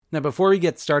Now, before we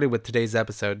get started with today's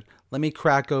episode, let me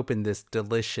crack open this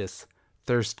delicious,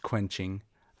 thirst-quenching,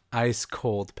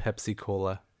 ice-cold Pepsi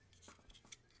Cola.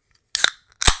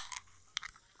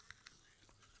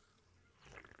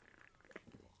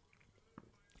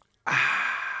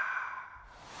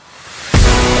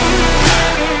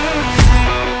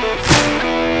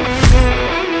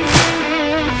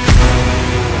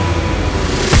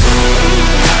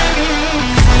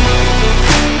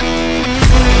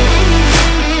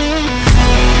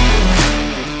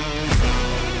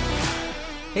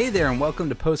 Hey there, and welcome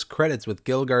to Post Credits with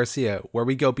Gil Garcia, where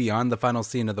we go beyond the final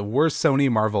scene of the worst Sony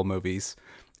Marvel movies.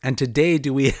 And today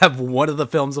we have one of the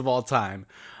films of all time.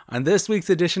 On this week's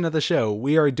edition of the show,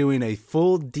 we are doing a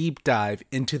full deep dive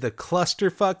into the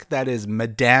clusterfuck that is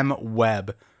Madame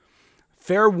Web.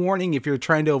 Fair warning if you're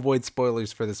trying to avoid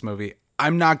spoilers for this movie,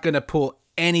 I'm not going to pull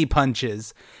any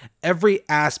punches. Every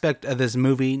aspect of this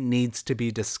movie needs to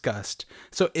be discussed.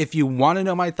 So if you want to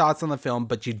know my thoughts on the film,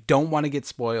 but you don't want to get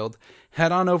spoiled,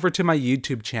 head on over to my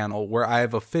YouTube channel where I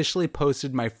have officially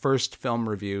posted my first film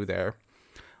review there.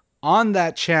 On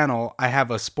that channel, I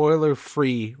have a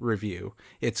spoiler-free review.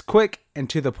 It's quick and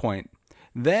to the point.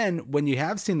 Then, when you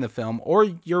have seen the film, or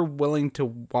you're willing to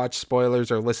watch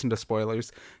spoilers or listen to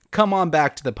spoilers, come on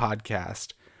back to the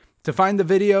podcast. To find the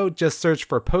video, just search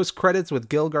for Post Credits with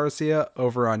Gil Garcia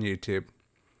over on YouTube.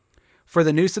 For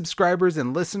the new subscribers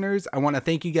and listeners, I want to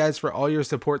thank you guys for all your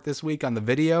support this week on the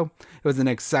video. It was an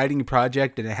exciting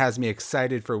project and it has me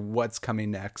excited for what's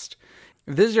coming next.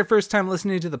 If this is your first time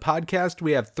listening to the podcast,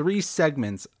 we have 3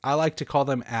 segments. I like to call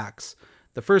them acts.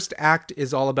 The first act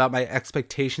is all about my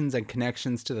expectations and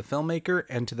connections to the filmmaker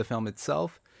and to the film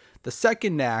itself. The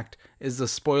second act is the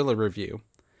spoiler review.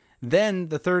 Then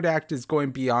the third act is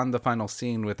going beyond the final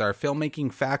scene with our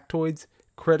filmmaking factoids,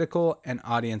 critical, and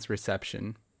audience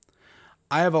reception.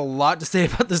 I have a lot to say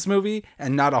about this movie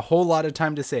and not a whole lot of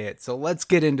time to say it, so let's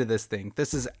get into this thing.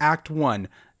 This is Act 1,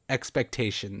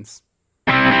 Expectations.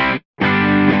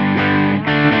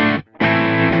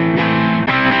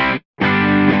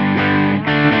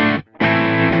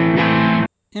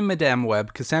 In Madame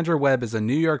Web, Cassandra Webb is a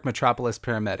New York metropolis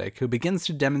paramedic who begins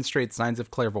to demonstrate signs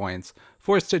of clairvoyance.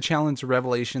 Forced to challenge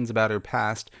revelations about her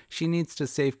past, she needs to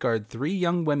safeguard 3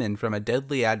 young women from a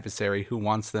deadly adversary who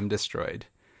wants them destroyed.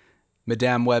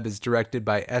 Madame Web is directed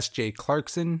by S.J.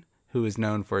 Clarkson, who is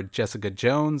known for Jessica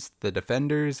Jones, The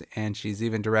Defenders, and she's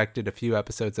even directed a few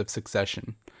episodes of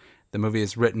Succession. The movie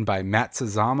is written by Matt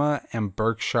Sazama and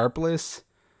Burke Sharpless.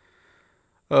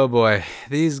 Oh boy,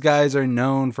 these guys are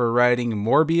known for writing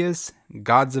Morbius,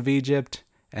 Gods of Egypt,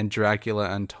 and Dracula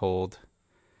Untold.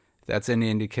 That's any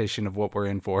indication of what we're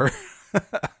in for.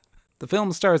 The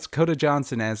film stars Coda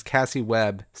Johnson as Cassie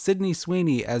Webb, Sydney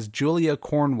Sweeney as Julia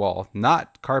Cornwall,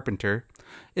 not Carpenter,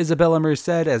 Isabella Merced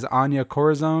as Anya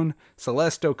Corazon,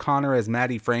 Celeste O'Connor as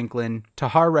Maddie Franklin,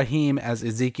 Tahar Rahim as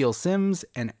Ezekiel Sims,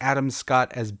 and Adam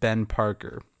Scott as Ben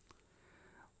Parker.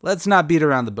 Let's not beat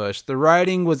around the bush. The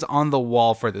writing was on the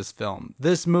wall for this film.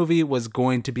 This movie was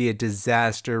going to be a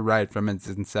disaster right from its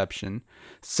inception.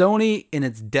 Sony, in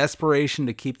its desperation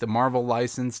to keep the Marvel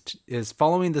licensed, is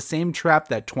following the same trap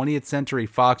that 20th Century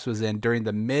Fox was in during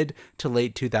the mid to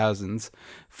late 2000s.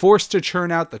 Forced to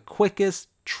churn out the quickest,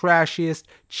 trashiest,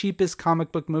 cheapest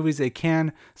comic book movies they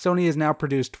can, Sony has now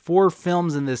produced 4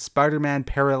 films in this Spider-Man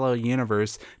parallel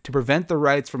universe to prevent the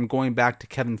rights from going back to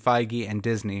Kevin Feige and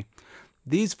Disney.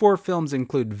 These 4 films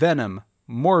include Venom,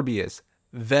 Morbius,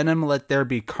 Venom Let There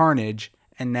Be Carnage,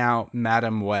 and now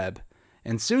Madame Web,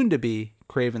 and soon to be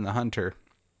Kraven the Hunter.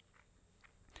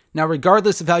 Now,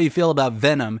 regardless of how you feel about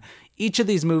Venom, each of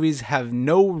these movies have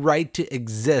no right to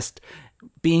exist,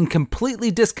 being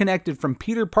completely disconnected from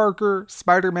Peter Parker,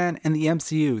 Spider-Man, and the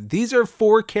MCU. These are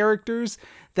 4 characters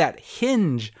that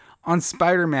hinge on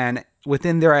Spider-Man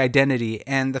within their identity,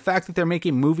 and the fact that they're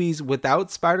making movies without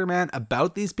Spider-Man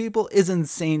about these people is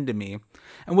insane to me.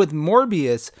 And with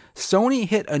Morbius, Sony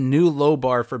hit a new low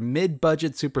bar for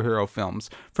mid-budget superhero films.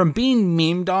 From being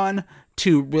memed on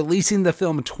to releasing the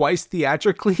film twice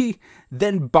theatrically,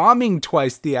 then bombing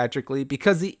twice theatrically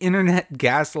because the internet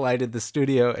gaslighted the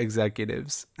studio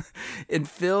executives. It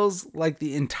feels like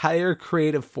the entire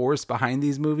creative force behind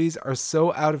these movies are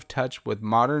so out of touch with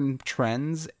modern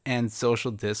trends and social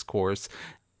discourse.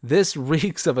 This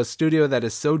reeks of a studio that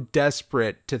is so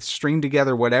desperate to string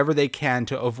together whatever they can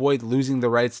to avoid losing the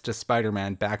rights to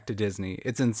Spider-Man back to Disney.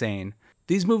 It's insane.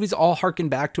 These movies all harken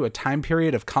back to a time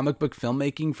period of comic book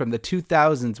filmmaking from the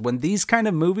 2000s when these kind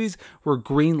of movies were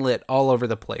greenlit all over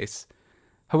the place.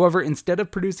 However, instead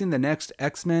of producing the next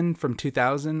X-Men from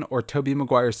 2000 or Tobey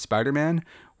Maguire's Spider-Man,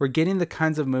 we're getting the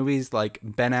kinds of movies like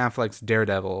Ben Affleck's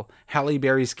Daredevil, Halle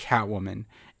Berry's Catwoman,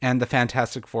 and the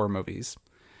Fantastic Four movies.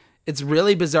 It's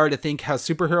really bizarre to think how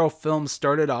superhero films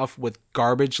started off with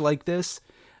garbage like this,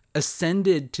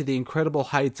 ascended to the incredible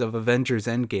heights of Avengers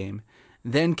Endgame,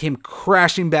 then came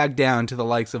crashing back down to the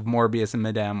likes of Morbius and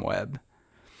Madame Web.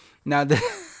 Now,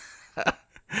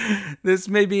 this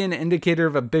may be an indicator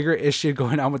of a bigger issue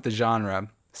going on with the genre.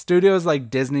 Studios like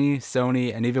Disney,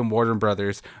 Sony, and even Warner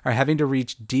Brothers are having to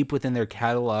reach deep within their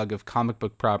catalog of comic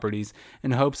book properties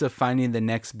in hopes of finding the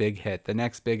next big hit, the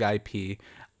next big IP,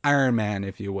 Iron Man,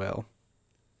 if you will.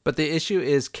 But the issue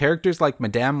is characters like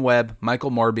Madame Web,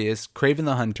 Michael Morbius, Kraven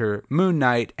the Hunter, Moon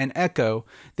Knight, and Echo,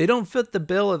 they don't fit the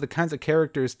bill of the kinds of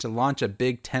characters to launch a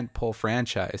big tentpole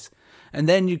franchise. And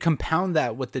then you compound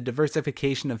that with the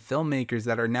diversification of filmmakers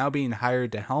that are now being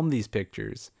hired to helm these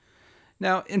pictures.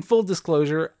 Now, in full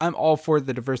disclosure, I'm all for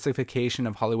the diversification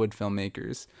of Hollywood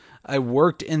filmmakers. I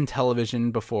worked in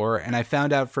television before, and I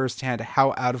found out firsthand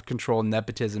how out of control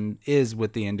nepotism is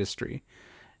with the industry.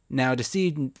 Now, to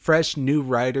see fresh new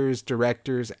writers,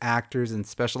 directors, actors, and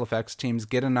special effects teams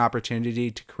get an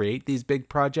opportunity to create these big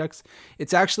projects,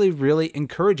 it's actually really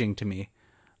encouraging to me.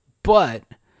 But,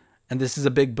 and this is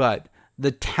a big but,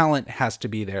 the talent has to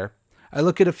be there. I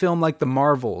look at a film like The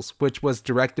Marvels, which was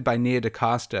directed by Nia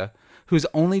DaCosta, whose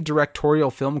only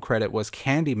directorial film credit was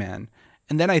Candyman,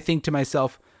 and then I think to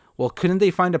myself, well, couldn't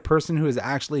they find a person who has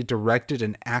actually directed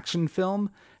an action film?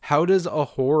 How does a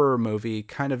horror movie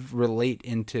kind of relate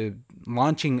into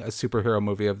launching a superhero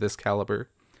movie of this caliber?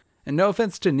 And no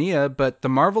offense to Nia, but The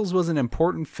Marvels was an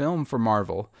important film for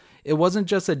Marvel. It wasn't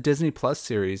just a Disney Plus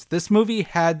series. This movie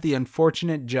had the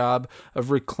unfortunate job of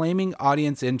reclaiming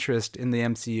audience interest in the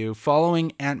MCU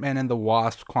following Ant-Man and the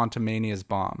Wasp: Quantumania's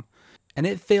bomb. And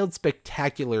it failed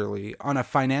spectacularly on a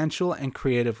financial and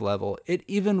creative level. It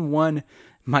even won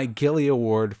my Gilly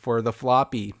Award for the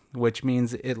floppy, which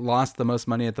means it lost the most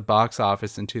money at the box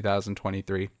office in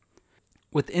 2023.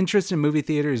 With interest in movie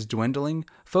theaters dwindling,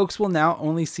 folks will now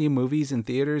only see movies in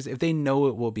theaters if they know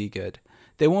it will be good.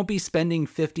 They won't be spending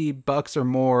 $50 or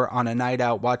more on a night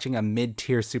out watching a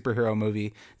mid-tier superhero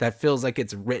movie that feels like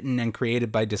it's written and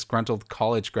created by disgruntled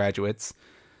college graduates.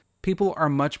 People are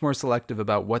much more selective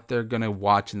about what they're going to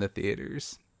watch in the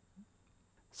theaters.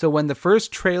 So when the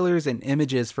first trailers and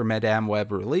images for Madame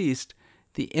Web released,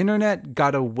 the internet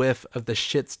got a whiff of the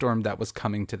shitstorm that was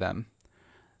coming to them.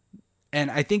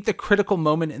 And I think the critical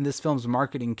moment in this film's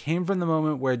marketing came from the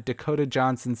moment where Dakota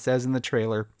Johnson says in the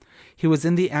trailer, "He was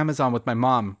in the Amazon with my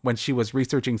mom when she was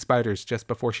researching spiders just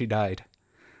before she died."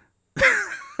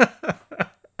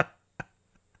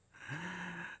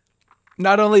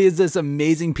 Not only is this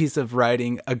amazing piece of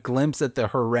writing a glimpse at the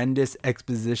horrendous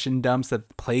exposition dumps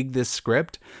that plague this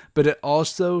script, but it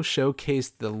also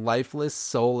showcased the lifeless,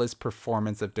 soulless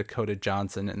performance of Dakota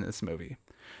Johnson in this movie.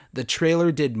 The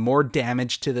trailer did more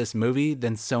damage to this movie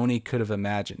than Sony could have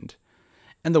imagined.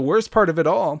 And the worst part of it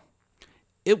all,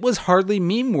 it was hardly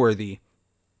meme-worthy.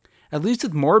 At least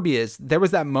with Morbius, there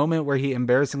was that moment where he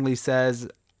embarrassingly says,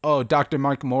 "Oh, Dr.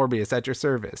 Mark Morbius at your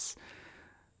service."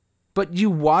 But you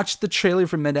watch the trailer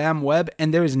for Madame Web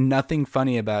and there is nothing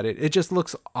funny about it. It just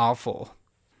looks awful.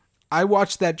 I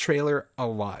watched that trailer a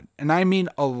lot, and I mean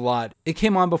a lot. It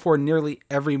came on before nearly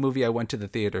every movie I went to the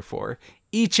theater for.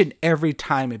 Each and every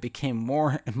time it became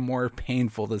more and more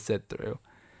painful to sit through.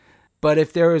 But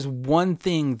if there is one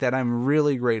thing that I'm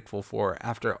really grateful for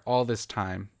after all this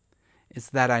time, it's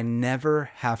that I never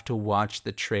have to watch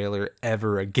the trailer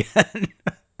ever again.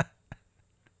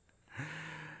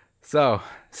 So,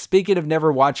 speaking of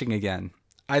never watching again,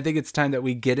 I think it's time that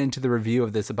we get into the review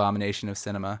of this abomination of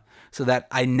cinema so that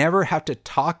I never have to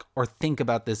talk or think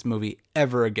about this movie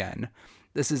ever again.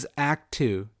 This is Act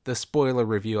 2, the spoiler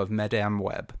review of Madame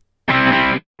Web.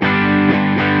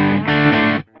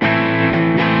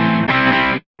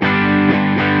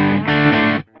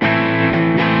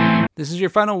 This is your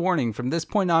final warning. From this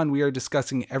point on, we are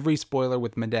discussing every spoiler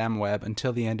with Madame Web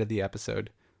until the end of the episode.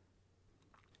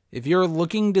 If you're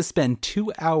looking to spend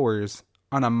 2 hours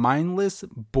on a mindless,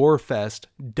 bore-fest,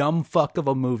 dumb fuck of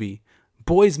a movie,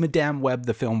 boy's Madame Web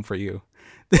the film for you.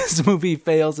 This movie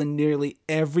fails in nearly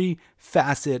every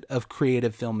facet of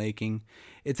creative filmmaking.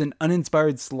 It's an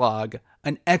uninspired slog,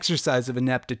 an exercise of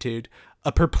ineptitude,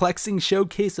 a perplexing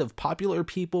showcase of popular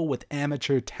people with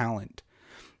amateur talent.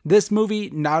 This movie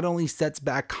not only sets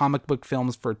back comic book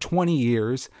films for 20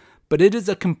 years, but it is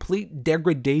a complete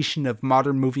degradation of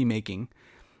modern movie making.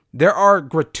 There are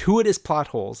gratuitous plot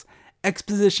holes,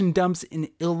 exposition dumps in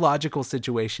illogical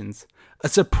situations, a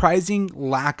surprising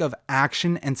lack of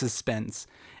action and suspense,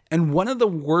 and one of the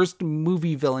worst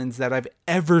movie villains that I've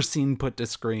ever seen put to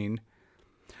screen.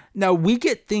 Now, we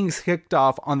get things kicked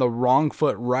off on the wrong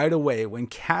foot right away when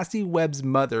Cassie Webb's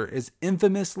mother is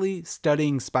infamously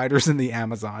studying spiders in the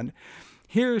Amazon.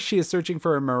 Here, she is searching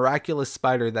for a miraculous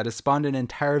spider that has spawned an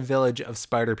entire village of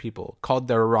spider people, called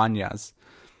the Arañas.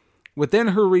 Within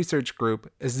her research group,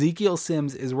 Ezekiel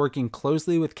Sims is working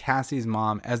closely with Cassie's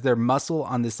mom as their muscle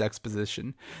on this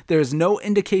exposition. There is no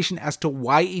indication as to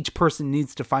why each person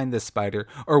needs to find this spider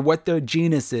or what their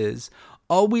genus is.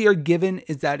 All we are given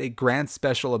is that it grants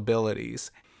special abilities.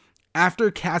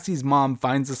 After Cassie's mom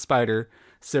finds the spider,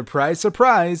 surprise,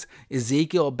 surprise,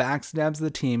 Ezekiel backstabs the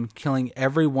team, killing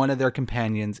every one of their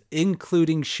companions,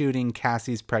 including shooting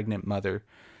Cassie's pregnant mother.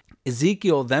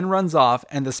 Ezekiel then runs off,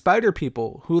 and the spider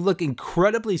people, who look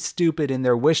incredibly stupid in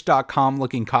their Wish.com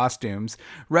looking costumes,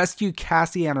 rescue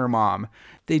Cassie and her mom.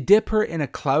 They dip her in a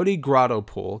cloudy grotto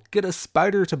pool, get a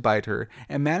spider to bite her,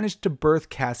 and manage to birth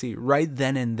Cassie right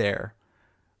then and there.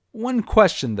 One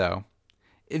question though,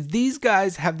 if these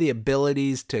guys have the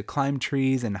abilities to climb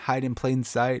trees and hide in plain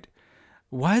sight,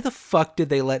 why the fuck did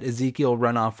they let Ezekiel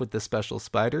run off with the special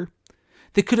spider?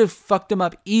 They could have fucked him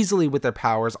up easily with their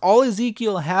powers. All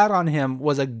Ezekiel had on him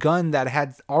was a gun that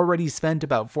had already spent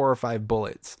about 4 or 5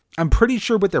 bullets. I'm pretty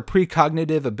sure with their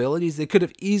precognitive abilities, they could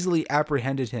have easily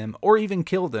apprehended him or even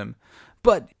killed him.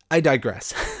 But I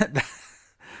digress.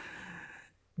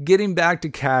 Getting back to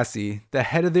Cassie, the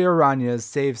head of the Arañas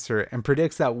saves her and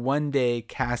predicts that one day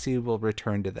Cassie will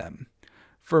return to them.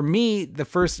 For me, the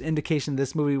first indication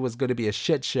this movie was going to be a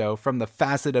shit show from the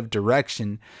facet of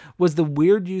direction was the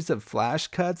weird use of flash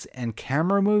cuts and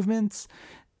camera movements.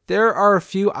 There are a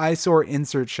few eyesore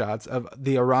insert shots of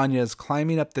the Arañas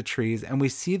climbing up the trees, and we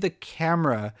see the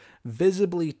camera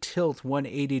visibly tilt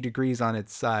 180 degrees on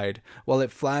its side while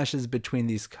it flashes between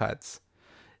these cuts.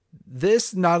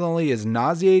 This not only is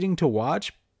nauseating to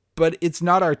watch, but it's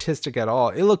not artistic at all.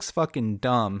 It looks fucking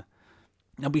dumb.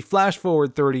 Now we flash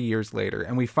forward 30 years later,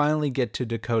 and we finally get to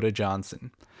Dakota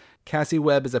Johnson. Cassie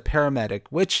Webb is a paramedic,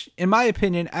 which, in my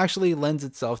opinion, actually lends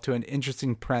itself to an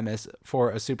interesting premise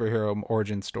for a superhero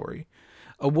origin story.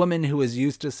 A woman who is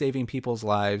used to saving people's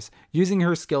lives, using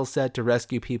her skill set to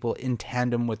rescue people in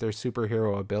tandem with her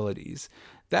superhero abilities.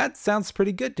 That sounds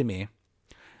pretty good to me.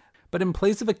 But in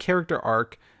place of a character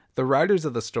arc, the writers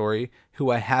of the story, who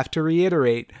I have to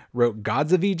reiterate, wrote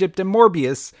Gods of Egypt and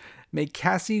Morbius, make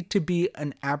Cassie to be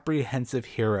an apprehensive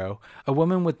hero, a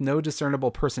woman with no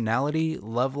discernible personality,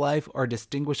 love life, or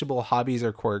distinguishable hobbies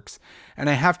or quirks. And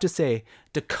I have to say,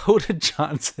 Dakota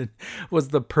Johnson was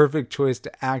the perfect choice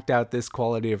to act out this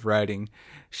quality of writing.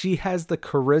 She has the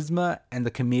charisma and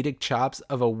the comedic chops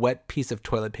of a wet piece of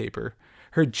toilet paper.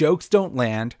 Her jokes don't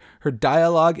land, her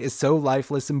dialogue is so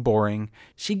lifeless and boring,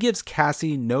 she gives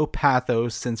Cassie no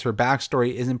pathos since her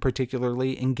backstory isn't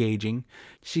particularly engaging.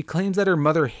 She claims that her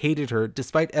mother hated her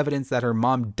despite evidence that her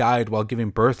mom died while giving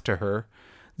birth to her.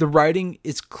 The writing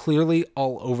is clearly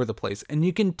all over the place, and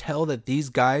you can tell that these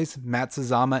guys, Matt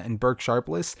Sazama and Burke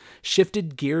Sharpless,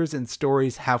 shifted gears and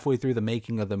stories halfway through the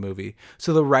making of the movie,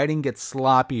 so the writing gets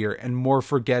sloppier and more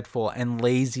forgetful and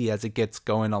lazy as it gets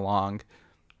going along.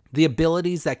 The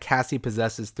abilities that Cassie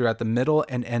possesses throughout the middle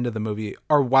and end of the movie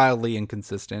are wildly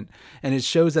inconsistent, and it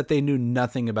shows that they knew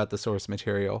nothing about the source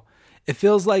material. It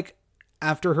feels like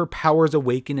after her powers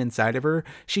awaken inside of her,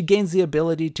 she gains the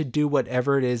ability to do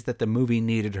whatever it is that the movie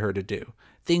needed her to do.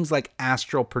 Things like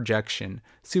astral projection,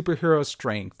 superhero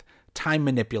strength, time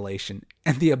manipulation,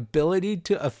 and the ability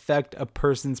to affect a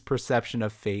person's perception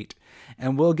of fate.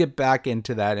 And we'll get back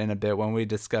into that in a bit when we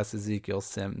discuss Ezekiel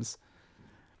Sims.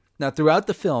 Now, throughout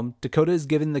the film, Dakota is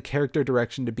given the character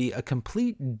direction to be a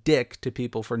complete dick to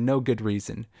people for no good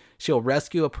reason. She'll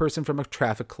rescue a person from a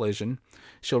traffic collision,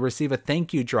 she'll receive a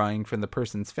thank you drawing from the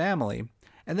person's family,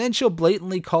 and then she'll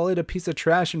blatantly call it a piece of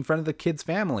trash in front of the kid's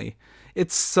family.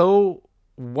 It's so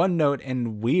one note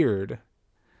and weird.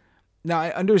 Now,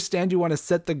 I understand you want to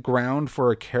set the ground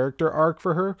for a character arc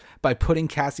for her by putting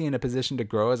Cassie in a position to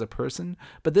grow as a person,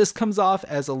 but this comes off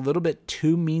as a little bit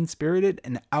too mean-spirited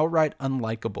and outright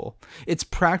unlikable. It's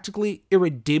practically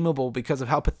irredeemable because of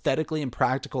how pathetically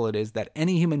impractical it is that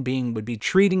any human being would be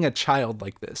treating a child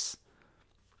like this.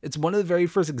 It's one of the very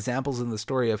first examples in the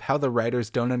story of how the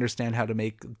writers don't understand how to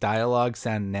make dialogue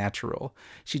sound natural.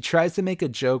 She tries to make a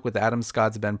joke with Adam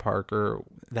Scott's Ben Parker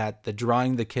that the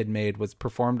drawing the kid made was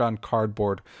performed on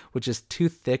cardboard, which is too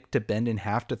thick to bend in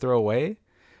half to throw away.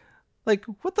 Like,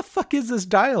 what the fuck is this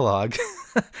dialogue?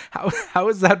 How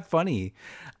is that funny?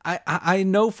 I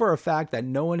know for a fact that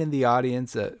no one in the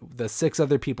audience, the 6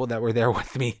 other people that were there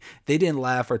with me, they didn't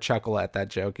laugh or chuckle at that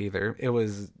joke either. It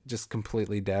was just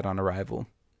completely dead on arrival.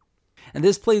 And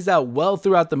this plays out well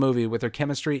throughout the movie with her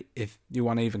chemistry, if you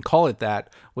want to even call it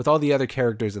that, with all the other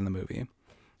characters in the movie.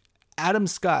 Adam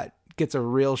Scott gets a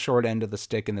real short end of the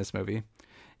stick in this movie.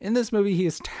 In this movie, he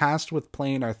is tasked with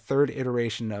playing our 3rd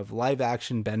iteration of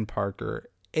live-action Ben Parker,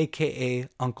 aka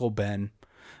Uncle Ben.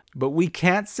 But we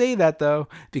can't say that, though,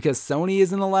 because Sony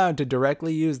isn't allowed to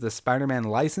directly use the Spider-Man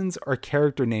license or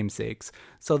character namesakes,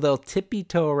 so they'll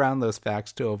tippy-toe around those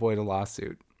facts to avoid a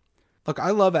lawsuit. Look,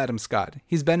 I love Adam Scott.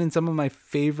 He's been in some of my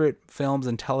favorite films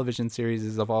and television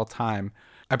series of all time.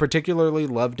 I particularly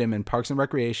loved him in Parks and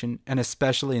Recreation, and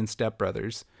especially in Step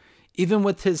Brothers. Even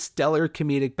with his stellar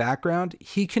comedic background,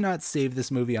 he cannot save this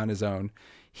movie on his own.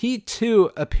 He,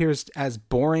 too, appears as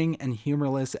boring and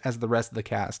humorless as the rest of the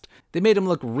cast. They made him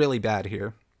look really bad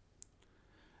here.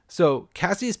 So,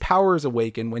 Cassie's powers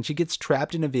awaken when she gets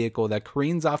trapped in a vehicle that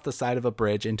careens off the side of a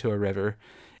bridge into a river.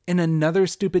 In another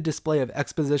stupid display of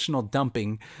expositional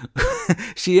dumping,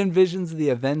 she envisions the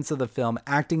events of the film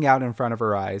acting out in front of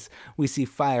her eyes. We see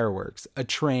fireworks, a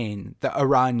train, the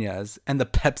Aranyas, and the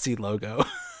Pepsi logo.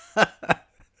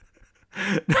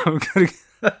 No,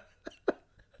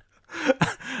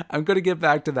 I'm gonna get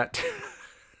back to that.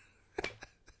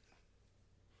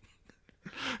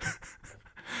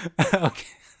 Okay.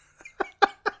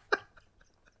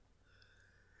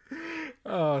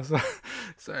 Oh,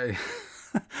 sorry.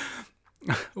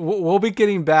 We'll be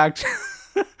getting back to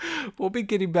we'll be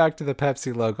getting back to the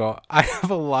Pepsi logo. I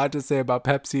have a lot to say about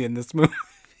Pepsi in this movie.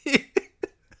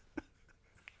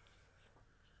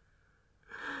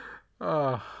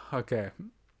 Oh, okay.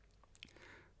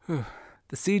 The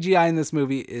CGI in this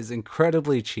movie is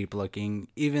incredibly cheap looking,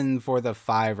 even for the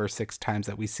 5 or 6 times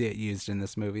that we see it used in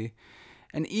this movie.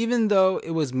 And even though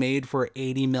it was made for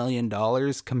 $80 million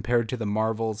compared to the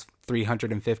Marvel's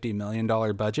 $350 million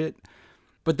budget,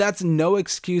 but that's no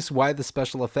excuse why the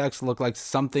special effects look like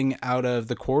something out of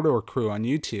the Corridor Crew on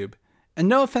YouTube. And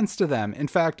no offense to them. In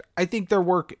fact, I think their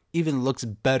work even looks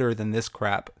better than this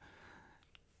crap.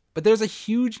 But there's a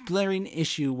huge glaring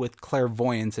issue with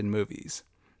clairvoyance in movies.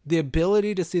 The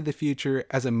ability to see the future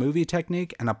as a movie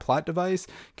technique and a plot device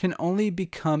can only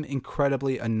become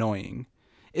incredibly annoying.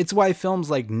 It's why films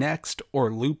like Next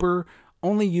or Looper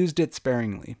only used it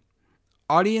sparingly.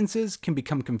 Audiences can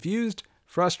become confused,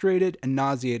 frustrated, and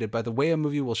nauseated by the way a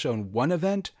movie will show one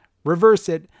event, reverse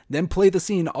it, then play the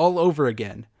scene all over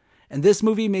again. And this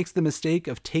movie makes the mistake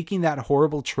of taking that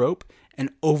horrible trope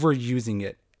and overusing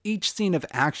it. Each scene of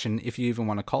action, if you even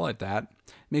want to call it that,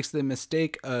 makes the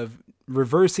mistake of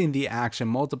reversing the action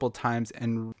multiple times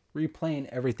and replaying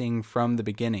everything from the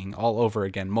beginning all over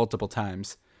again multiple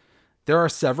times. There are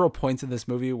several points in this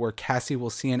movie where Cassie will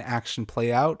see an action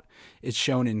play out. It's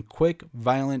shown in quick,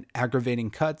 violent, aggravating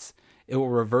cuts. It will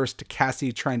reverse to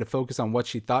Cassie trying to focus on what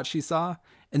she thought she saw,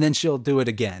 and then she'll do it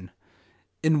again.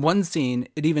 In one scene,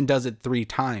 it even does it 3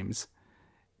 times.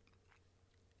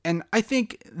 And I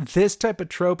think this type of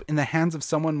trope in the hands of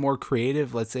someone more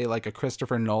creative, let's say like a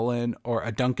Christopher Nolan or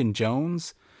a Duncan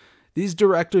Jones, these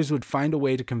directors would find a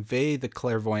way to convey the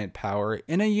clairvoyant power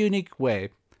in a unique way.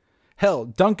 Hell,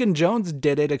 Duncan Jones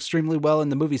did it extremely well in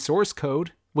the movie Source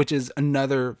Code, which is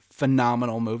another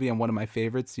phenomenal movie and one of my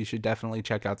favorites. You should definitely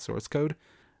check out Source Code.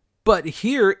 But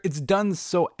here, it's done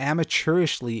so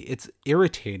amateurishly, it's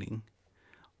irritating.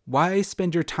 Why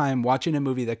spend your time watching a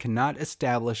movie that cannot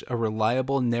establish a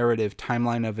reliable narrative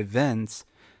timeline of events?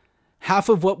 Half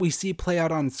of what we see play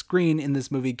out on screen in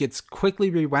this movie gets quickly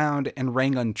rewound and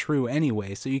rang untrue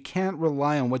anyway, so you can't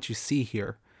rely on what you see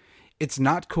here. It's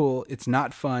not cool, it's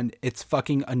not fun, it's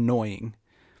fucking annoying.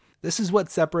 This is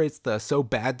what separates the so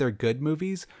bad they're good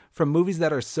movies from movies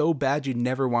that are so bad you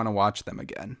never want to watch them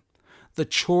again. The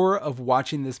chore of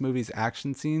watching this movie's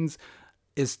action scenes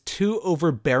is too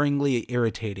overbearingly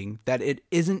irritating that it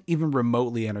isn't even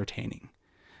remotely entertaining.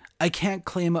 I can't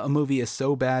claim a movie is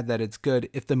so bad that it's good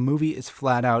if the movie is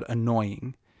flat out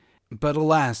annoying. But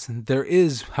alas, there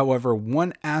is, however,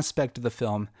 one aspect of the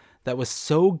film that was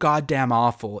so goddamn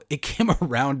awful it came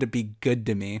around to be good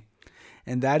to me,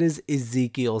 and that is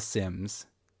Ezekiel Sims.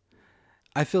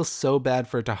 I feel so bad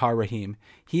for Tahar Rahim.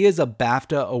 He is a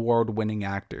BAFTA award-winning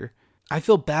actor. I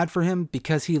feel bad for him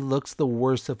because he looks the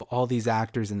worst of all these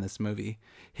actors in this movie.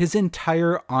 His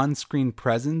entire on-screen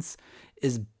presence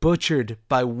is butchered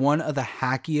by one of the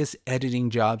hackiest editing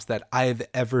jobs that I have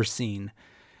ever seen.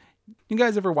 You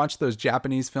guys ever watch those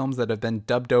Japanese films that have been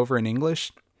dubbed over in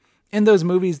English? In those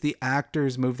movies, the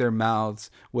actors move their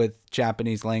mouths with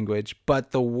Japanese language,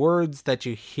 but the words that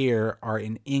you hear are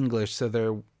in English, so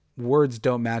their words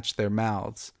don't match their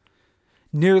mouths.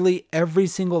 Nearly every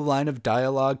single line of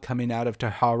dialogue coming out of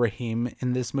Tahar Rahim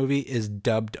in this movie is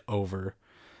dubbed over.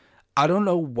 I don't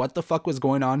know what the fuck was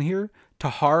going on here.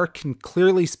 Tahar can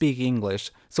clearly speak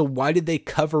English, so why did they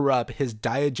cover up his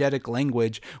diegetic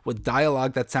language with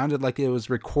dialogue that sounded like it was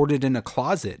recorded in a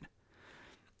closet?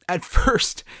 At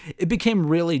first, it became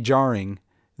really jarring.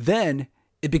 Then,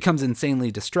 it becomes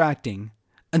insanely distracting.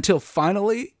 Until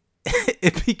finally,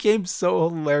 it became so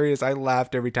hilarious I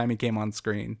laughed every time he came on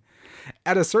screen.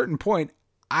 At a certain point,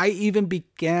 I even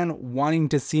began wanting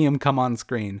to see him come on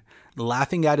screen.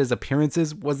 Laughing at his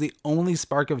appearances was the only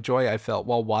spark of joy I felt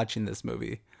while watching this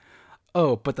movie.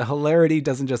 Oh, but the hilarity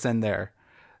doesn't just end there.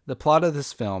 The plot of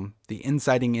this film, the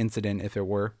inciting incident if it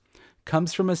were,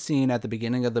 comes from a scene at the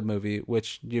beginning of the movie,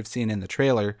 which you've seen in the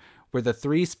trailer, where the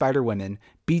 3 spider women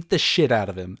beat the shit out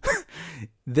of him.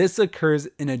 This occurs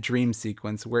in a dream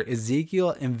sequence where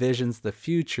Ezekiel envisions the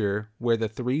future where the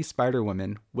 3 spider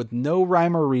women, with no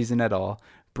rhyme or reason at all,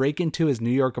 break into his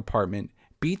New York apartment,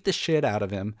 beat the shit out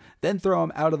of him, then throw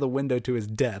him out of the window to his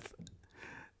death.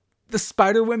 The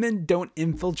spider women don't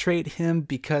infiltrate him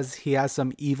because he has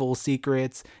some evil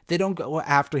secrets. They don't go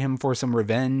after him for some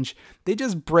revenge. They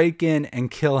just break in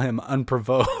and kill him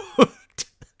unprovoked.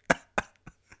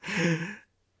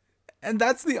 And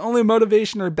that's the only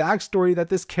motivation or backstory that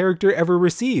this character ever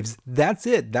receives. That's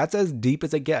it. That's as deep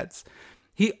as it gets.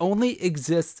 He only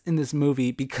exists in this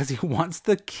movie because he wants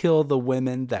to kill the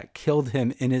women that killed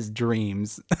him in his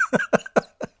dreams.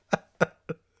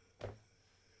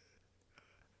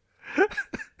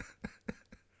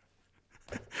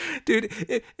 Dude,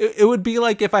 it would be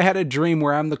like if I had a dream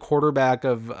where I'm the quarterback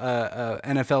of a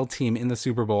NFL team in the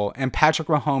Super Bowl and Patrick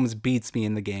Mahomes beats me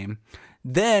in the game.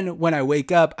 Then when I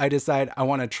wake up, I decide I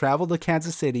want to travel to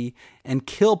Kansas City and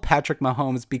kill Patrick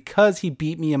Mahomes because he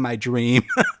beat me in my dream.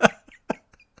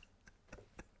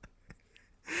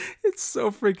 It's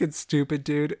so freaking stupid,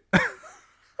 dude.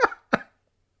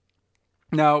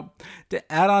 Now, to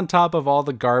add on top of all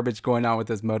the garbage going on with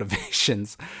his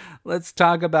motivations, let's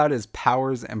talk about his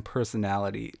powers and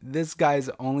personality. This guy's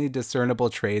only discernible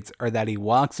traits are that he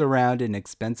walks around in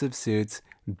expensive suits,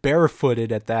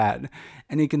 barefooted at that,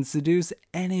 and he can seduce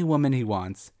any woman he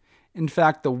wants. In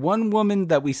fact, the one woman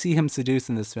that we see him seduce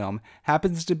in this film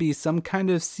happens to be some kind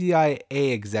of CIA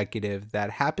executive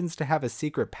that happens to have a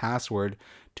secret password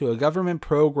to a government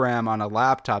program on a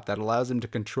laptop that allows him to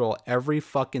control every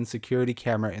fucking security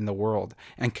camera in the world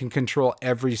and can control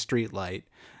every street light.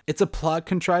 It's a plot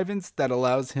contrivance that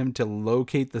allows him to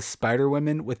locate the spider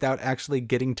women without actually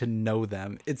getting to know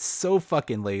them. It's so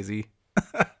fucking lazy.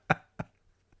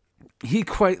 He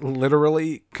quite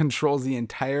literally controls the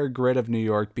entire grid of New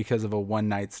York because of a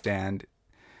one-night stand.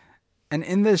 And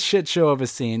in this shit show of a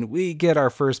scene, we get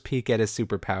our first peek at his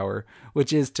superpower,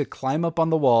 which is to climb up on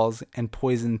the walls and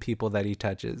poison people that he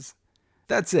touches.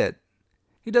 That's it.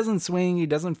 He doesn't swing, he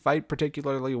doesn't fight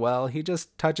particularly well, he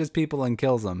just touches people and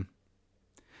kills them.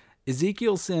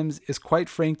 Ezekiel Sims is quite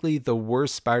frankly the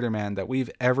worst Spider-Man that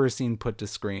we've ever seen put to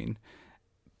screen.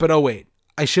 But oh wait,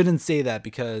 I shouldn't say that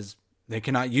because they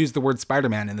cannot use the word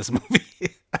Spider-Man in this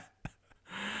movie.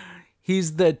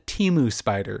 He's the Temu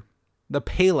spider, the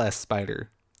Payless spider,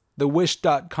 the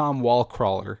Wish.com wall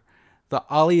crawler, the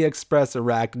AliExpress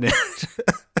arachnid.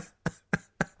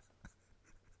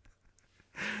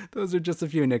 Those are just a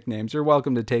few nicknames. You're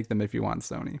welcome to take them if you want,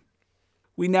 Sony.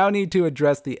 We now need to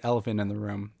address the elephant in the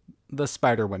room, the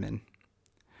Spider Women.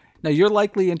 Now, you're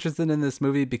likely interested in this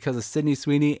movie because of Sydney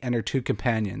Sweeney and her 2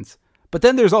 companions. But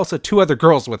then there's also 2 other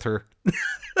girls with her.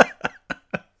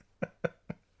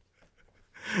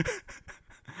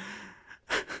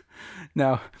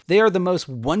 Now, they are the most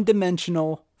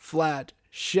one-dimensional, flat,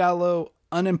 shallow,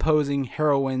 unimposing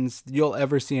heroines you'll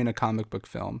ever see in a comic book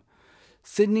film.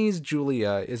 Sydney's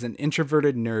Julia is an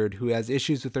introverted nerd who has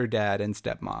issues with her dad and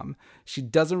stepmom. She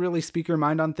doesn't really speak her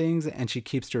mind on things, and she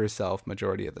keeps to herself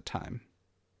majority of the time.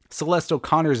 Celeste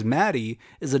O'Connor's Maddie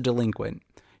is a delinquent.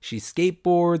 She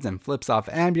skateboards and flips off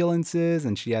ambulances,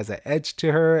 and she has an edge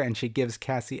to her, and she gives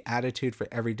Cassie attitude for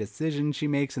every decision she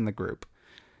makes in the group.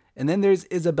 And then there's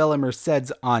Isabella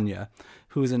Merced's Anya,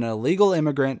 who's an illegal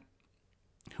immigrant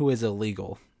who is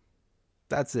illegal.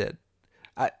 That's it.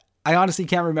 I honestly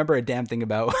can't remember a damn thing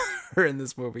about her in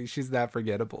this movie. She's that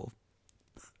forgettable.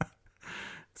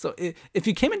 So if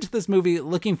you came into this movie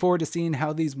looking forward to seeing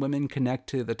how these women connect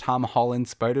to the Tom Holland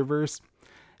Spider-Verse,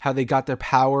 how they got their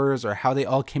powers, or how they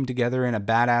all came together in a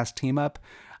badass team up,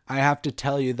 I have to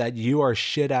tell you that you are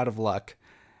shit out of luck.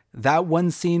 That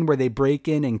one scene where they break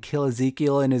in and kill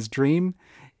Ezekiel in his dream,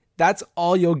 that's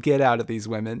all you'll get out of these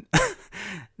women.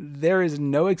 There is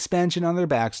no expansion on their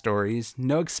backstories,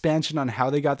 no expansion on how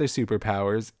they got their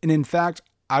superpowers, and in fact,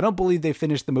 I don't believe they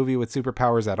finished the movie with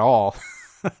superpowers at all.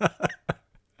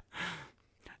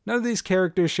 None of these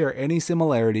characters share any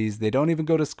similarities. They don't even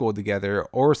go to school together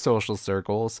or social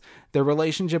circles. Their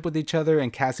relationship with each other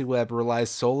and Cassie Webb relies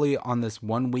solely on this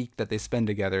 1 week that they spend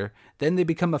together. Then they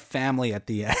become a family at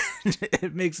the end.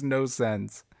 It makes no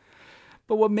sense.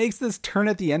 But what makes this turn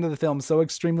at the end of the film so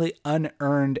extremely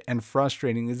unearned and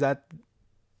frustrating is that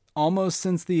almost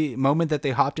since the moment that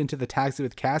they hopped into the taxi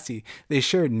with Cassie, they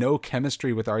shared no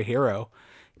chemistry with our hero.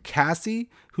 Cassie,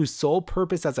 whose sole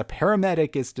purpose as a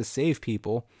paramedic is to save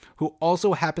people, who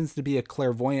also happens to be a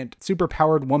clairvoyant,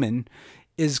 superpowered woman,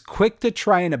 is quick to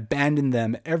try and abandon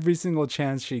them every single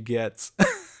chance she gets.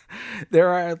 There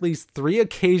are at least 3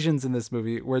 occasions in this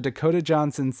movie where Dakota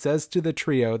Johnson says to the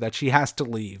trio that she has to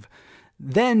leave.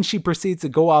 Then she proceeds to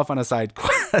go off on a side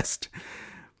quest.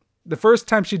 The first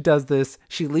time she does this,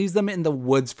 she leaves them in the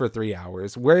woods for 3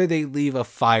 hours, where they leave a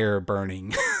fire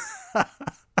burning.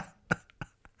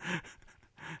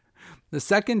 The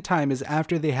second time is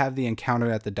after they have the encounter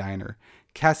at the diner.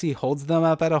 Cassie holds them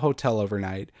up at a hotel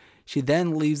overnight. She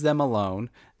then leaves them alone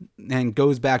and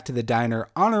goes back to the diner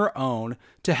on her own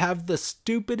to have the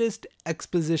stupidest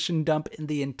exposition dump in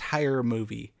the entire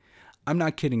movie. I'm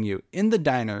not kidding you. In the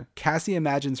diner, Cassie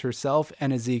imagines herself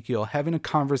and Ezekiel having a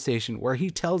conversation where he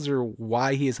tells her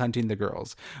why he is hunting the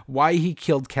girls, why he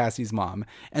killed Cassie's mom,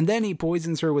 and then he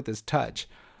poisons her with his touch.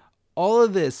 All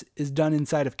of this is done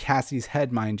inside of Cassie's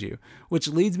head, mind you, which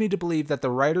leads me to believe that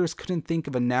the writers couldn't think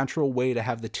of a natural way to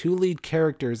have the 2 lead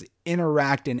characters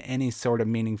interact in any sort of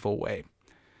meaningful way.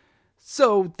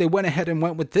 So they went ahead and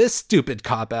went with this stupid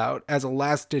cop-out as a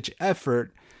last-ditch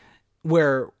effort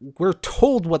where we're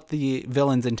told what the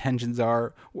villain's intentions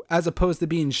are as opposed to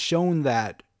being shown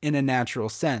that in a natural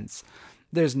sense.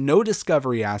 There's no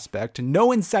discovery aspect,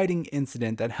 no inciting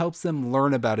incident that helps them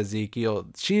learn about Ezekiel.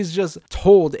 She's just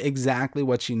told exactly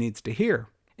what she needs to hear.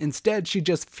 Instead, she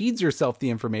just feeds herself the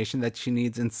information that she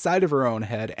needs inside of her own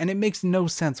head, and it makes no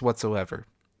sense whatsoever.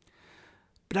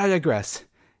 But I digress.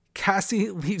 Cassie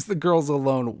leaves the girls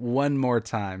alone one more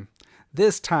time.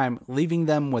 This time, leaving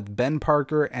them with Ben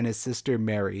Parker and his sister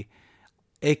Mary,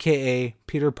 aka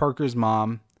Peter Parker's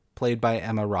mom, played by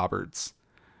Emma Roberts.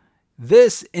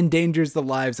 This endangers the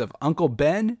lives of Uncle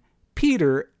Ben,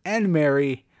 Peter, and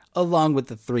Mary, along with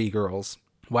the 3 girls.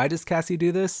 Why does Cassie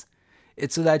do this?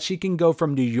 It's so that she can go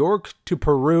from New York to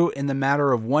Peru in the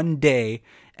matter of 1 day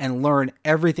and learn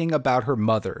everything about her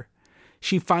mother.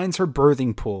 She finds her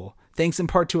birthing pool, thanks in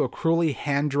part to a cruelly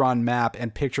hand-drawn map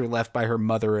and picture left by her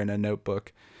mother in a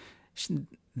notebook.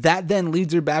 That then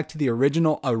leads her back to the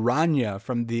original Aranya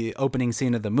from the opening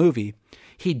scene of the movie.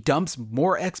 He dumps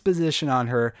more exposition on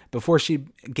her before she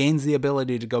gains the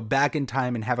ability to go back in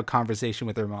time and have a conversation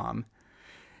with her mom.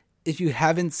 If you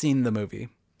haven't seen the movie,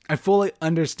 I fully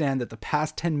understand that the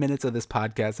past 10 minutes of this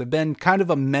podcast have been kind of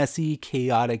a messy,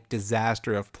 chaotic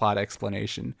disaster of plot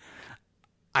explanation.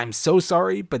 I'm so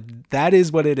sorry, but that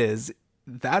is what it is.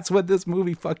 That's what this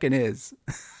movie fucking is.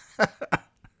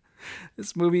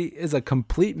 This movie is a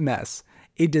complete mess,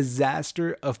 a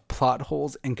disaster of plot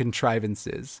holes and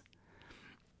contrivances.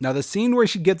 Now, the scene where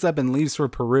she gets up and leaves for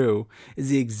Peru is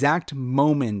the exact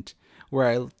moment where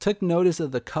I took notice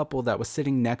of the couple that was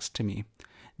sitting next to me.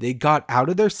 They got out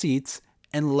of their seats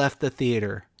and left the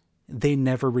theater. They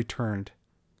never returned.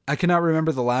 I cannot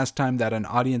remember the last time that an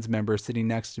audience member sitting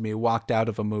next to me walked out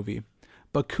of a movie.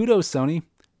 But kudos, Sony,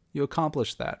 you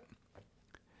accomplished that.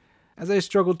 As I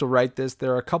struggled to write this,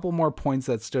 there are a couple more points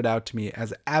that stood out to me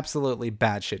as absolutely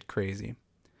batshit crazy.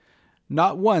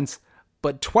 Not once,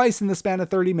 but twice in the span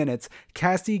of 30 minutes,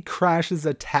 Cassie crashes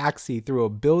a taxi through a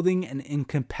building and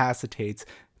incapacitates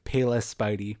Payless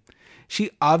Spidey. She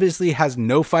obviously has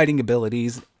no fighting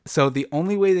abilities, so the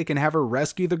only way they can have her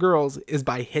rescue the girls is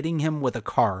by hitting him with a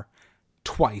car.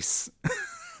 Twice.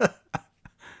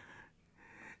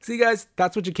 See, guys,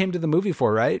 that's what you came to the movie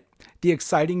for, right? The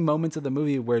exciting moments of the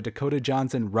movie where Dakota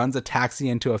Johnson runs a taxi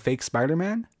into a fake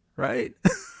Spider-Man, right?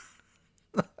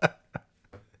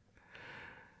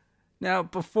 Now,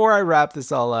 before I wrap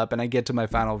this all up and I get to my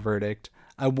final verdict,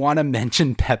 I want to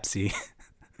mention Pepsi.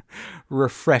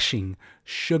 Refreshing,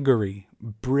 sugary,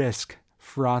 brisk,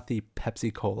 frothy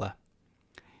Pepsi Cola.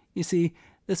 You see,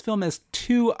 this film has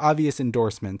 2 obvious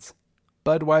endorsements,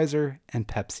 Budweiser and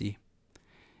Pepsi.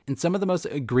 In some of the most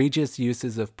egregious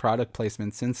uses of product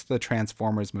placement since the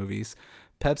Transformers movies,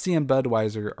 Pepsi and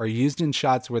Budweiser are used in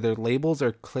shots where their labels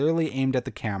are clearly aimed at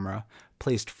the camera,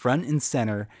 placed front and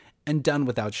center, and done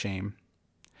without shame.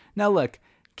 Now look,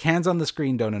 cans on the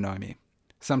screen don't annoy me.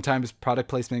 Sometimes product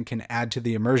placement can add to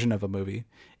the immersion of a movie.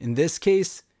 In this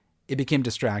case, it became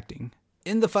distracting.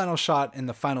 In the final shot and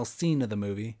the final scene of the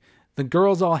movie, the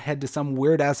girls all head to some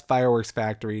weird-ass fireworks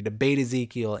factory to bait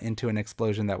Ezekiel into an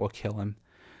explosion that will kill him.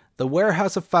 The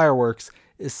warehouse of fireworks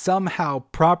is somehow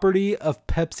property of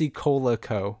Pepsi Cola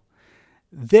Co.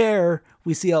 There,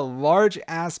 we see a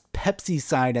large-ass Pepsi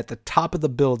sign at the top of the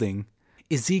building.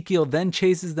 Ezekiel then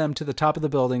chases them to the top of the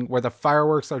building where the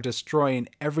fireworks are destroying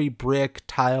every brick,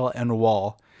 tile, and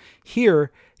wall.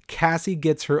 Here, Cassie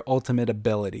gets her ultimate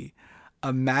ability,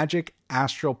 a magic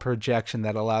astral projection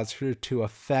that allows her to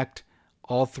affect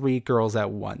all three girls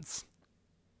at once.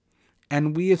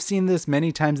 And we have seen this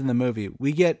many times in the movie.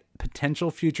 We get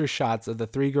potential future shots of the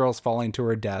three girls falling to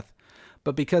her death.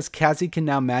 But because Cassie can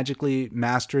now magically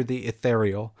master the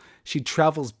ethereal, she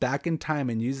travels back in time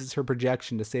and uses her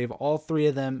projection to save all three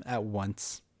of them at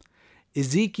once.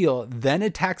 Ezekiel then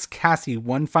attacks Cassie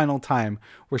one final time,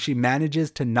 where she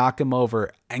manages to knock him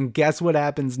over, and guess what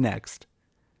happens next?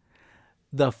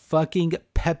 The fucking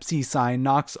Pepsi sign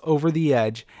knocks over the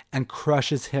edge and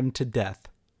crushes him to death.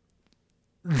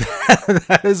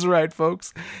 That is right,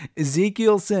 folks.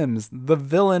 Ezekiel Sims, the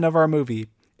villain of our movie,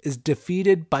 is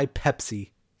defeated by Pepsi.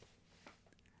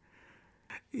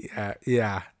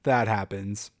 Yeah, that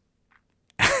happens.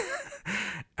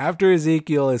 After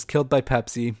Ezekiel is killed by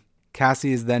Pepsi,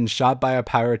 Cassie is then shot by a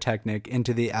pyrotechnic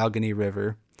into the Allegheny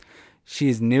River. She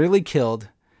is nearly killed,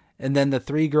 and then the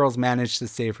three girls manage to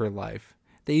save her life.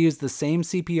 They use the same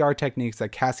CPR techniques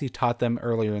that Cassie taught them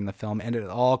earlier in the film, and it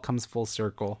all comes full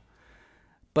circle.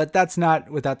 But that's not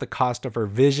without the cost of her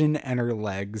vision and her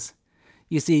legs.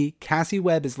 You see, Cassie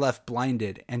Webb is left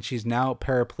blinded, and she's now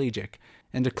paraplegic.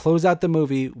 And to close out the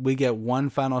movie, we get one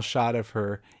final shot of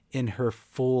her in her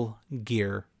full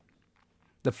gear.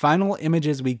 The final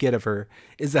images we get of her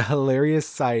is a hilarious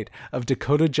sight of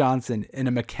Dakota Johnson in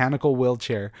a mechanical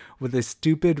wheelchair with a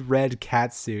stupid red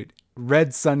catsuit,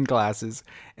 red sunglasses,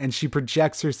 and she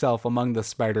projects herself among the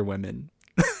Spider Women.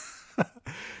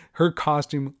 Her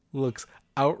costume looks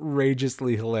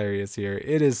outrageously hilarious here.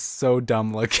 It is so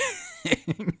dumb looking.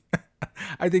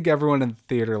 I think everyone in the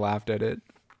theater laughed at it.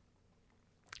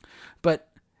 But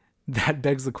that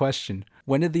begs the question,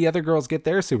 when did the other girls get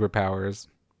their superpowers?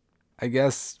 I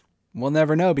guess we'll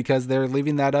never know because they're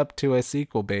leaving that up to a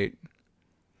sequel bait.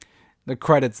 The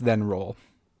credits then roll.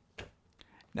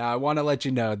 Now I want to let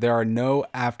you know there are no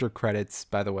after credits,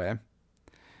 by the way.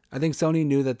 I think Sony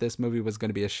knew that this movie was going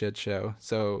to be a shit show,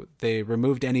 so they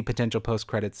removed any potential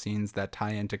post-credit scenes that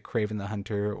tie into Kraven the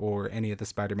Hunter or any of the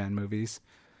Spider-Man movies.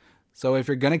 So if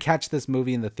you're going to catch this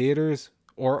movie in the theaters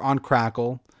or on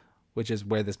Crackle, which is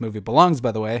where this movie belongs,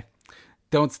 by the way,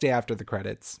 don't stay after the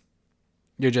credits.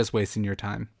 You're just wasting your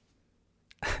time.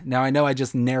 Now, I know I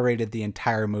just narrated the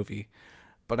entire movie,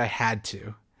 but I had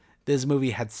to. This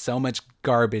movie had so much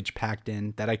garbage packed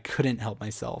in that I couldn't help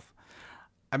myself.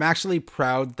 I'm actually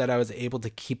proud that I was able to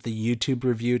keep the YouTube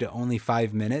review to only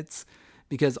 5 minutes,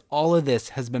 because all of this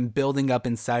has been building up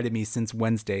inside of me since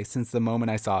Wednesday, since the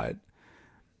moment I saw it.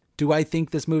 Do I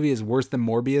think this movie is worse than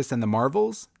Morbius and the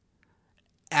Marvels?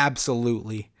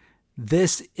 Absolutely.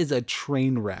 This is a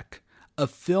train wreck. A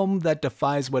film that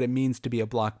defies what it means to be a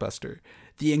blockbuster.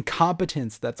 The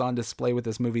incompetence that's on display with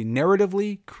this movie,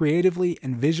 narratively, creatively,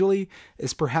 and visually,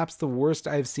 is perhaps the worst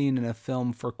I've seen in a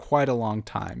film for quite a long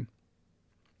time.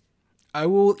 I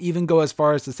will even go as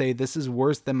far as to say this is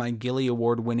worse than my Gilly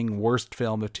Award-winning worst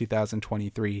film of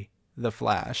 2023, The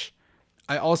Flash.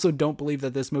 I also don't believe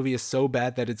that this movie is so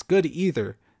bad that it's good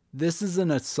either. This is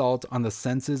an assault on the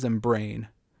senses and brain.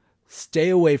 Stay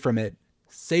away from it,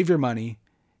 save your money,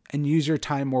 and use your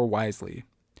time more wisely.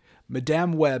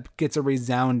 Madame Web gets a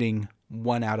resounding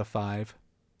 1 out of 5.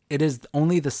 It is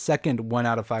only the second 1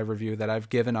 out of 5 review that I've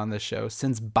given on this show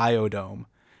since Biodome,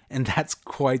 and that's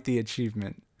quite the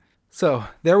achievement. So,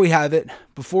 there we have it.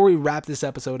 Before we wrap this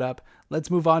episode up, let's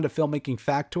move on to filmmaking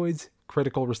factoids,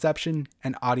 critical reception,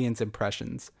 and audience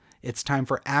impressions. It's time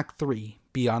for Act 3,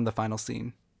 Beyond the Final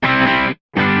Scene.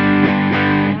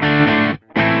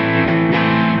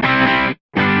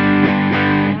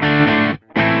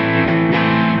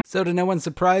 So to no one's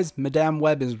surprise, Madame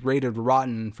Web is rated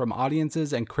rotten from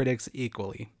audiences and critics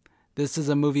equally. This is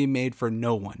a movie made for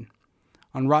no one.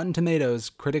 On Rotten Tomatoes,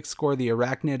 critics score the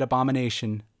arachnid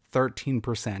abomination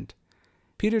 13%.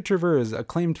 Peter Travers,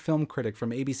 acclaimed film critic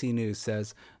from ABC News,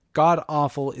 says, God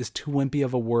awful is too wimpy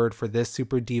of a word for this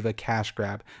super diva cash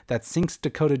grab that sinks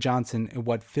Dakota Johnson in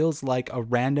what feels like a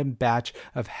random batch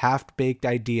of half-baked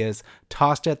ideas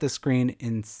tossed at the screen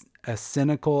in a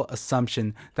cynical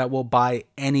assumption that will buy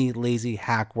any lazy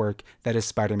hack work that is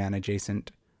Spider-Man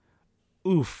adjacent.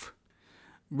 Oof.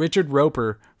 Richard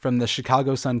Roper from the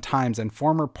Chicago Sun-Times and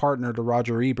former partner to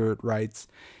Roger Ebert writes,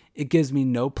 "It gives me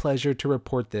no pleasure to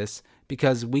report this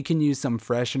because we can use some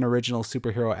fresh and original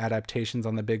superhero adaptations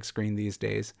on the big screen these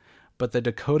days, but the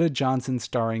Dakota Johnson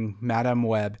starring Madame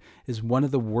Web is one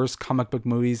of the worst comic book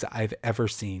movies I've ever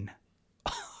seen."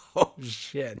 Oh,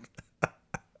 shit.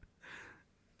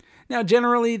 Now,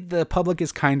 generally, the public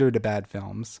is kinder to bad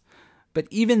films, but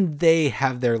even they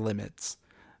have their limits.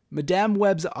 Madame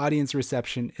Web's audience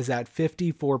reception is at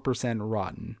 54%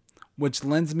 rotten, which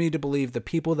lends me to believe the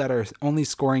people that are only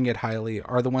scoring it highly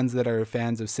are the ones that are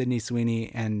fans of Sydney Sweeney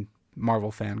and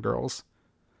Marvel fangirls.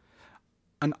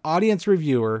 An audience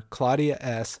reviewer, Claudia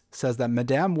S., says that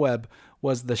Madame Web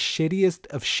was the shittiest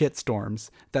of shitstorms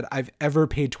that I've ever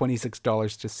paid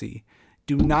 $26 to see.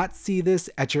 Do not see this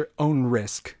at your own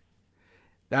risk.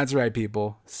 That's right,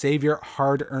 people. Save your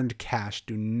hard-earned cash.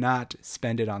 Do not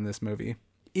spend it on this movie.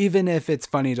 Even if it's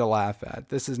funny to laugh at,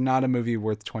 this is not a movie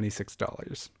worth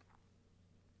 $26.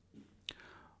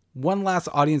 One last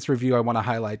audience review I want to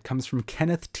highlight comes from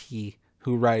Kenneth T.,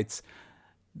 who writes,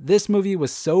 "This movie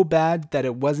was so bad that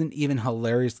it wasn't even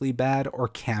hilariously bad or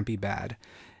campy bad.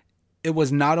 It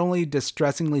was not only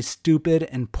distressingly stupid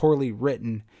and poorly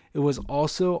written, it was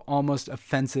also almost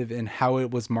offensive in how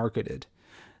it was marketed.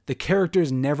 The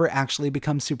characters never actually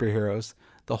become superheroes.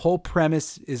 The whole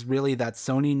premise is really that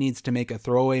Sony needs to make a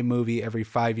throwaway movie every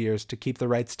 5 years to keep the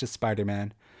rights to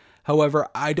Spider-Man. However,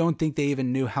 I don't think they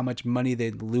even knew how much money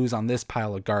they'd lose on this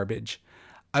pile of garbage.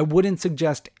 I wouldn't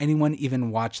suggest anyone even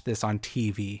watch this on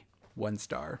TV." 1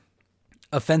 star.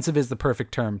 Offensive is the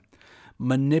perfect term.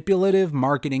 Manipulative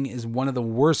marketing is one of the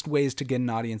worst ways to get an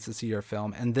audience to see your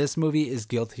film, and this movie is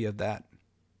guilty of that.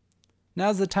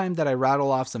 Now's the time that I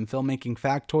rattle off some filmmaking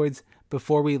factoids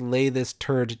before we lay this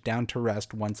turd down to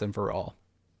rest once and for all.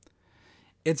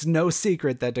 It's no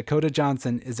secret that Dakota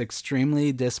Johnson is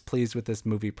extremely displeased with this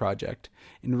movie project.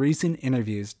 In recent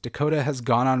interviews, Dakota has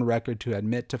gone on record to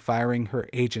admit to firing her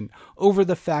agent over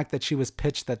the fact that she was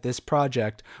pitched that this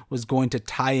project was going to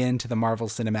tie into the Marvel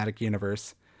Cinematic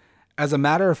Universe. As a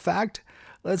matter of fact,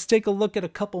 let's take a look at a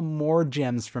couple more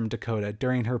gems from Dakota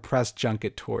during her press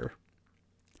junket tour.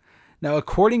 Now,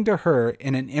 according to her,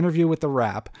 in an interview with The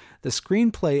Wrap, the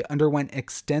screenplay underwent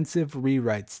extensive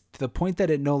rewrites to the point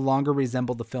that it no longer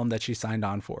resembled the film that she signed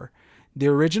on for. The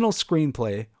original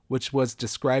screenplay, which was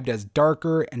described as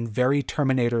darker and very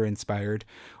Terminator-inspired,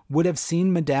 would have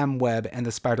seen Madame Web and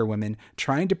the Spider-Women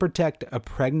trying to protect a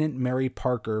pregnant Mary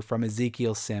Parker from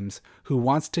Ezekiel Sims, who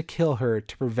wants to kill her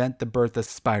to prevent the birth of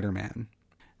Spider-Man.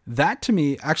 That, to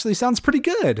me, actually sounds pretty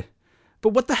good.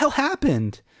 But what the hell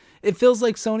happened? It feels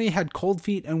like Sony had cold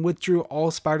feet and withdrew all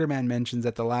Spider-Man mentions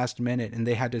at the last minute and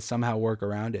they had to somehow work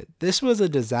around it. This was a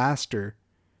disaster.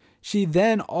 She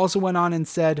then also went on and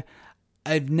said,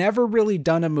 "I've never really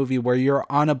done a movie where you're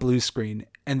on a blue screen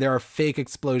and there are fake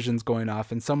explosions going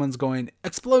off and someone's going,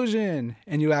 'Explosion!'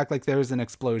 and you act like there's an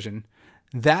explosion."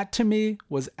 That to me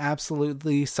was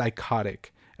absolutely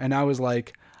psychotic. And I was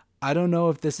like, I don't know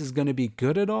if this is going to be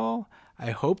good at all. I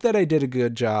hope that I did a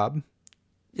good job.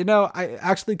 You know, I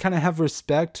actually kind of have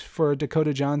respect for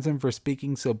Dakota Johnson for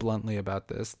speaking so bluntly about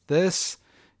this. This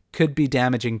could be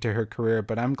damaging to her career,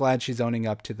 but I'm glad she's owning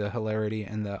up to the hilarity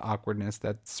and the awkwardness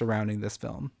that's surrounding this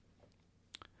film.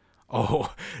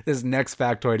 Oh, this next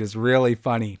factoid is really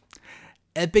funny.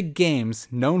 Epic Games,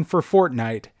 known for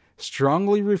Fortnite,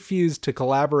 strongly refused to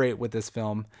collaborate with this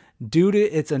film due to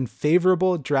its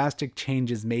unfavorable drastic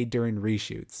changes made during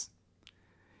reshoots.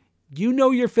 You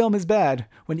know your film is bad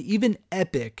when even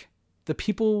Epic, the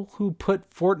people who put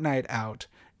Fortnite out,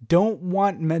 don't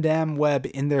want Madame Web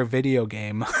in their video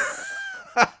game.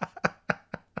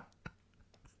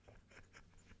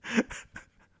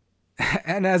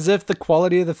 And as if the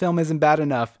quality of the film isn't bad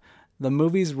enough, the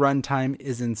movie's runtime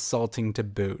is insulting to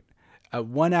boot. At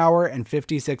 1 hour and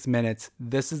 56 minutes,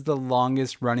 this is the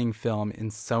longest running film in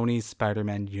Sony's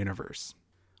Spider-Man universe.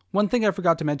 One thing I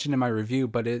forgot to mention in my review,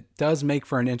 but it does make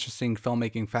for an interesting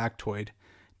filmmaking factoid.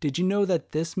 Did you know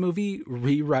that this movie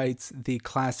rewrites the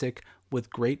classic "with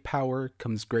great power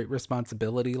comes great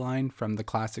responsibility" line from the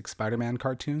classic Spider-Man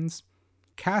cartoons?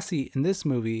 Cassie in this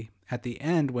movie, at the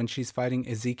end when she's fighting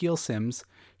Ezekiel Sims,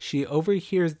 she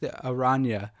overhears the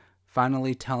Aranya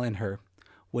finally telling her,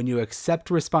 "When you accept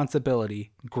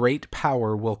responsibility, great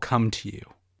power will come to you."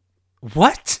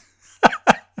 What?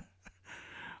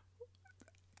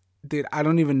 Dude, I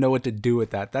don't even know what to do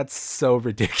with that. That's so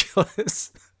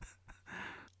ridiculous.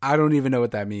 I don't even know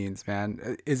what that means,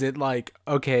 man. Is it like,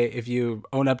 okay, if you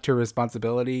own up to a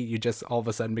responsibility, you just all of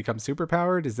a sudden become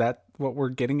superpowered? Is that what we're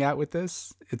getting at with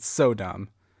this? It's so dumb.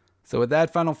 So with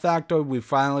that final factoid, we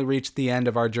finally reached the end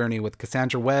of our journey with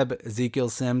Cassandra Webb, Ezekiel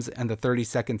Sims, and the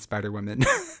 32nd Spider-Woman.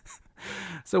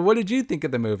 So what did you think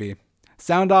of the movie?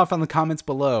 Sound off on the comments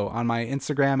below on my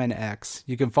Instagram and X.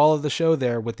 You can follow the show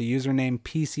there with the username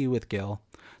PCWithGil.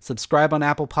 Subscribe on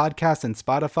Apple Podcasts and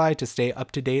Spotify to stay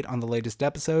up to date on the latest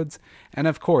episodes. And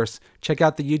of course, check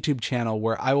out the YouTube channel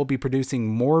where I will be producing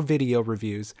more video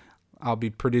reviews. I'll be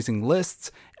producing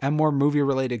lists and more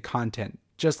movie-related content.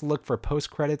 Just look for Post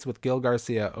Credits with Gil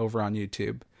Garcia over on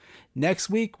YouTube. Next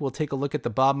week, we'll take a look at the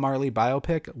Bob Marley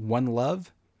biopic, One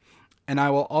Love. And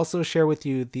I will also share with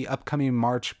you the upcoming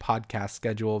March podcast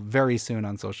schedule very soon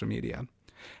on social media.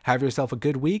 Have yourself a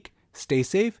good week, stay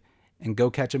safe, and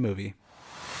go catch a movie.